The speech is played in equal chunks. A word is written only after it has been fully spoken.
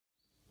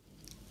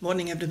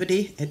Morning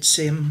everybody, it's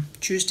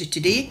Tuesday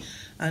today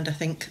and I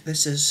think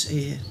this is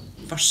the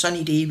first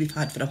sunny day we've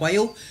had for a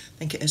while. I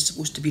think it is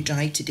supposed to be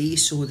dry today,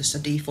 so this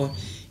is a day for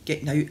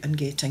getting out and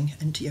getting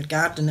into your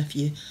garden if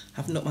you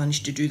have not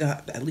managed to do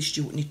that, but at least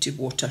you won't need to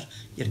water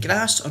your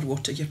grass or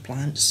water your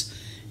plants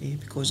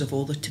because of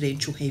all the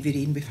torrential heavy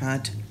rain we've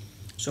had.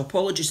 So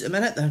apologies at the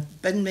minute, the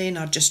bin men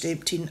are just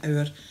emptying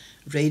our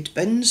red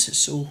bins,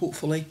 so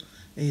hopefully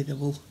they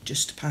will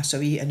just pass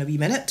away in a wee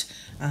minute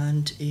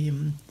and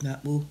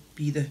that will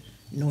be the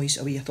noise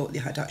away. I thought they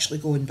had actually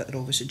gone, but they're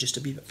obviously just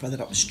a wee bit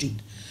further up the street.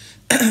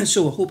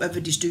 So I hope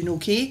everybody's doing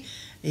okay,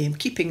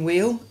 keeping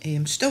well,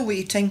 still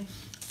waiting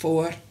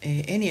for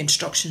any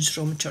instructions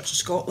from the Church of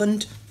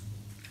Scotland.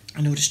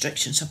 I know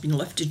restrictions have been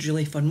lifted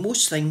really for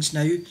most things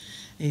now,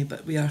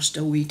 but we are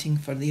still waiting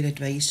for their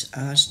advice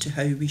as to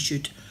how we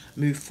should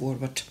move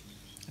forward.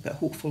 But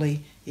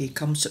hopefully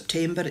come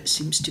September, it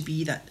seems to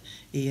be that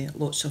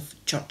lots of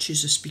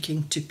churches are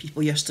speaking to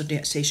people yesterday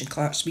at Session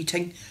Clerk's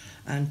meeting,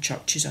 and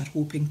churches are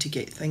hoping to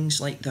get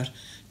things like their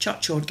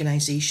church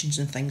organisations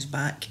and things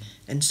back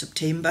in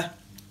September,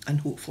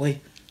 and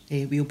hopefully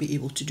we'll be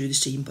able to do the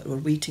same, but we're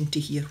waiting to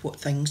hear what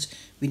things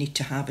we need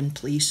to have in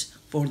place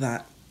for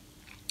that.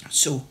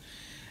 So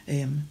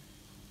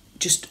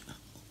just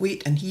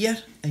wait and hear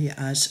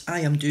as I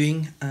am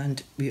doing,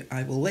 and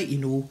I will let you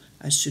know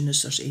as soon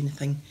as there's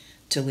anything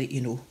to let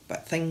you know.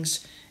 But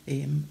things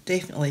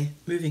definitely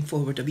moving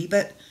forward a wee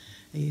bit.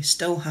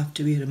 Still have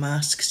to wear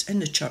masks in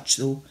the church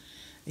though.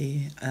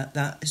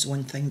 That is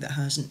one thing that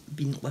hasn't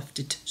been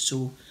lifted,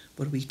 so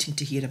we're waiting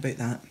to hear about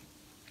that.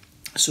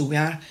 So we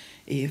are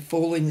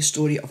following the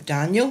story of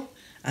Daniel,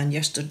 and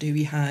yesterday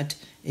we had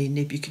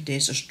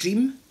Nebuchadnezzar's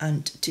dream,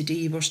 and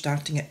today we're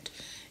starting at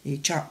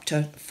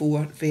chapter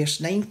 4 verse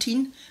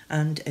 19,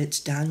 and it's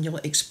Daniel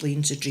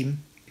explains the dream.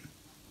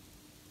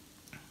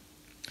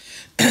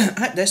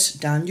 At this,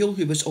 Daniel,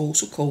 who was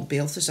also called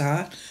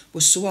Belteshazzar,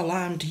 was so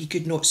alarmed he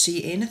could not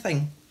say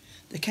anything.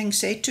 The king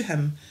said to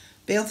him,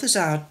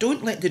 "Belteshazzar,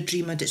 don't let the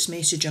dream and its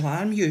message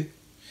alarm you."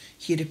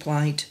 He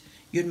replied,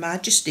 "Your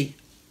Majesty,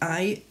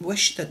 I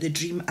wish that the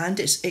dream and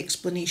its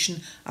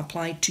explanation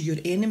applied to your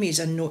enemies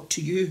and not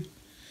to you.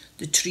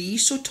 The tree,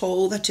 so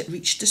tall that it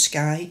reached the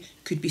sky,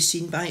 could be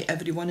seen by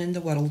everyone in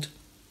the world.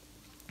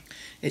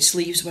 Its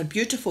leaves were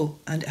beautiful,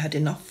 and it had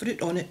enough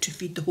fruit on it to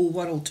feed the whole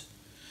world.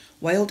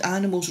 Wild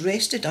animals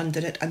rested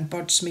under it, and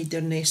birds made their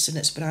nests in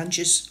its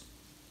branches.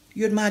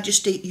 Your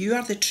Majesty, you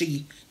are the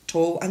tree,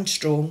 tall and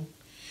strong.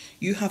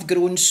 You have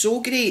grown so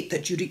great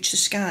that you reach the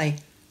sky,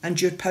 and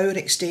your power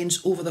extends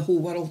over the whole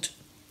world.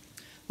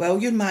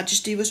 While your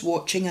Majesty was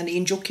watching, an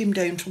angel came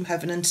down from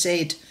heaven and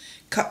said,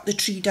 'Cut the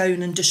tree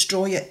down and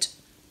destroy it,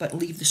 but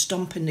leave the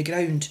stump in the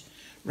ground.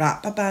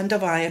 Wrap a band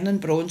of iron and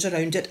bronze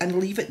around it and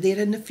leave it there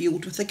in the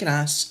field with the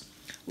grass.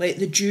 Let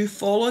the dew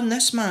fall on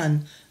this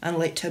man, and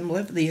let him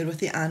live there with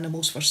the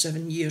animals for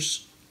 7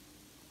 years.'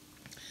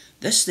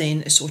 This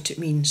then is what it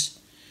means.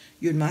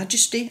 Your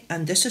Majesty,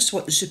 and this is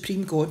what the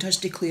Supreme God has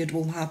declared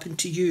will happen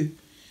to you.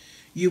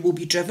 You will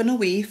be driven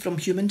away from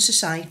human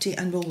society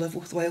and will live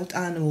with wild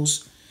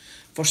animals.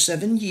 For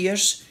 7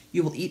 years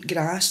you will eat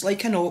grass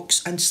like an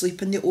ox and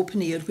sleep in the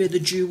open air where the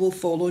dew will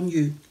fall on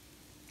you.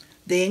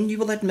 Then you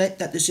will admit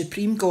that the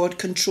Supreme God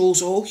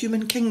controls all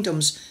human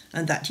kingdoms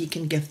and that he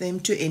can give them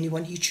to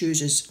anyone he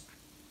chooses."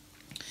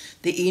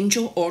 The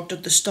angel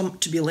ordered the stump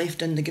to be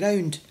left in the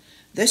ground.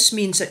 This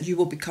means that you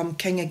will become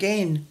king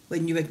again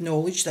when you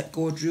acknowledge that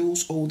God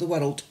rules all the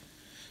world.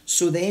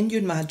 So then,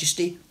 Your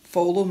Majesty,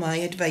 follow my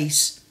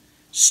advice.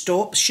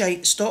 Stop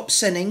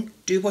sinning,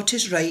 do what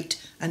is right,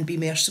 and be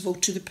merciful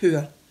to the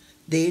poor.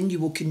 Then you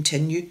will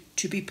continue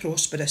to be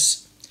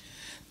prosperous.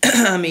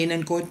 Amen,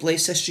 and God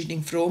bless this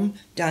reading from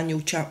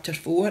Daniel chapter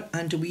 4,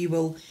 and we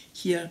will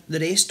hear the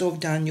rest of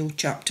Daniel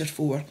chapter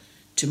 4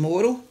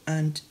 tomorrow,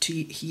 and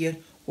to hear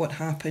what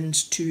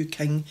happens to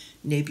King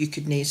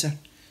Nebuchadnezzar.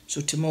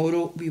 So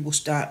tomorrow we will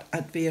start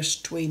at verse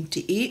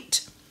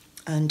 28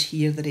 and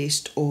hear the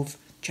rest of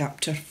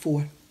chapter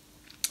 4.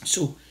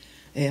 So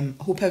I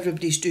hope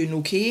everybody's doing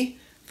okay.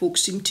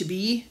 Folks seem to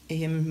be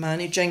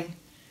managing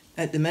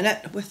at the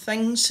minute with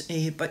things,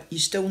 but you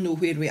still know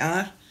where we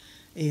are.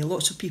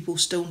 Lots of people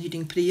still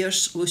needing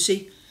prayers.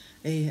 Lucy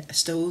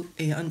still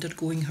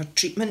undergoing her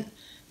treatment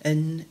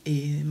in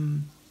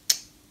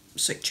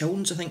Sick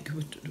Children's, I think,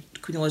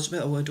 Queen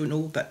Elizabeth, or I don't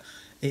know, but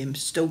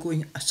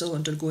still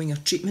undergoing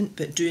her treatment,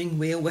 but doing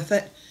well with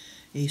it.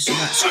 So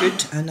that's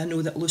good. And I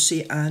know that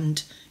Lucy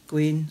and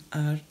Gwen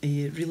are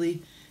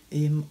really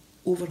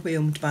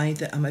overwhelmed by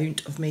the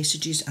amount of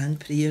messages and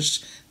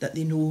prayers that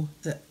they know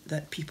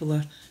that people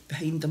are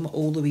behind them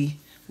all the way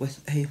with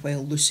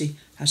while Lucy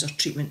has her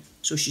treatment.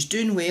 So she's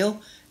doing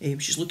well,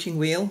 she's looking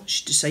well.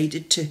 She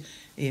decided to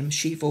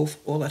shave off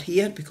all her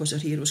hair because her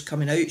hair was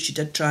coming out. She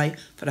did try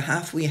for a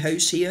halfway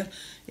house hair,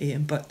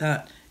 but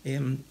that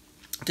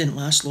didn't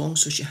last long,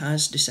 so she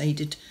has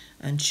decided,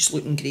 and she's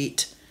looking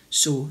great.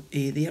 So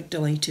they are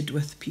delighted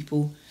with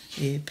people,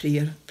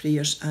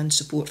 prayers and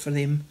support for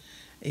them.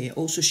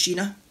 Also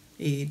Sheena,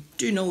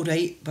 doing all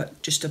right,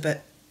 but just a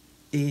bit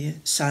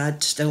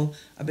sad still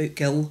about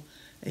Gil.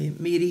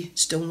 Mary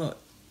still not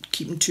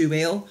keeping too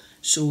well.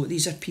 So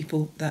these are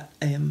people that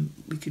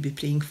we could be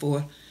praying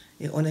for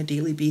on a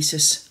daily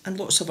basis, and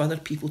lots of other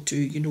people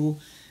too, you know,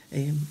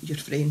 your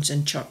friends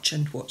in church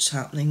and what's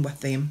happening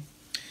with them.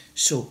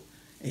 So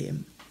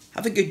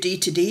have a good day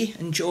today.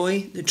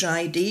 Enjoy the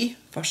dry day,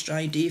 first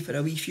dry day for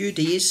a wee few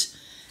days.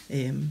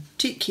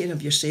 Take care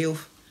of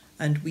yourself,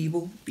 and we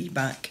will be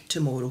back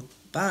tomorrow.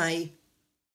 Bye.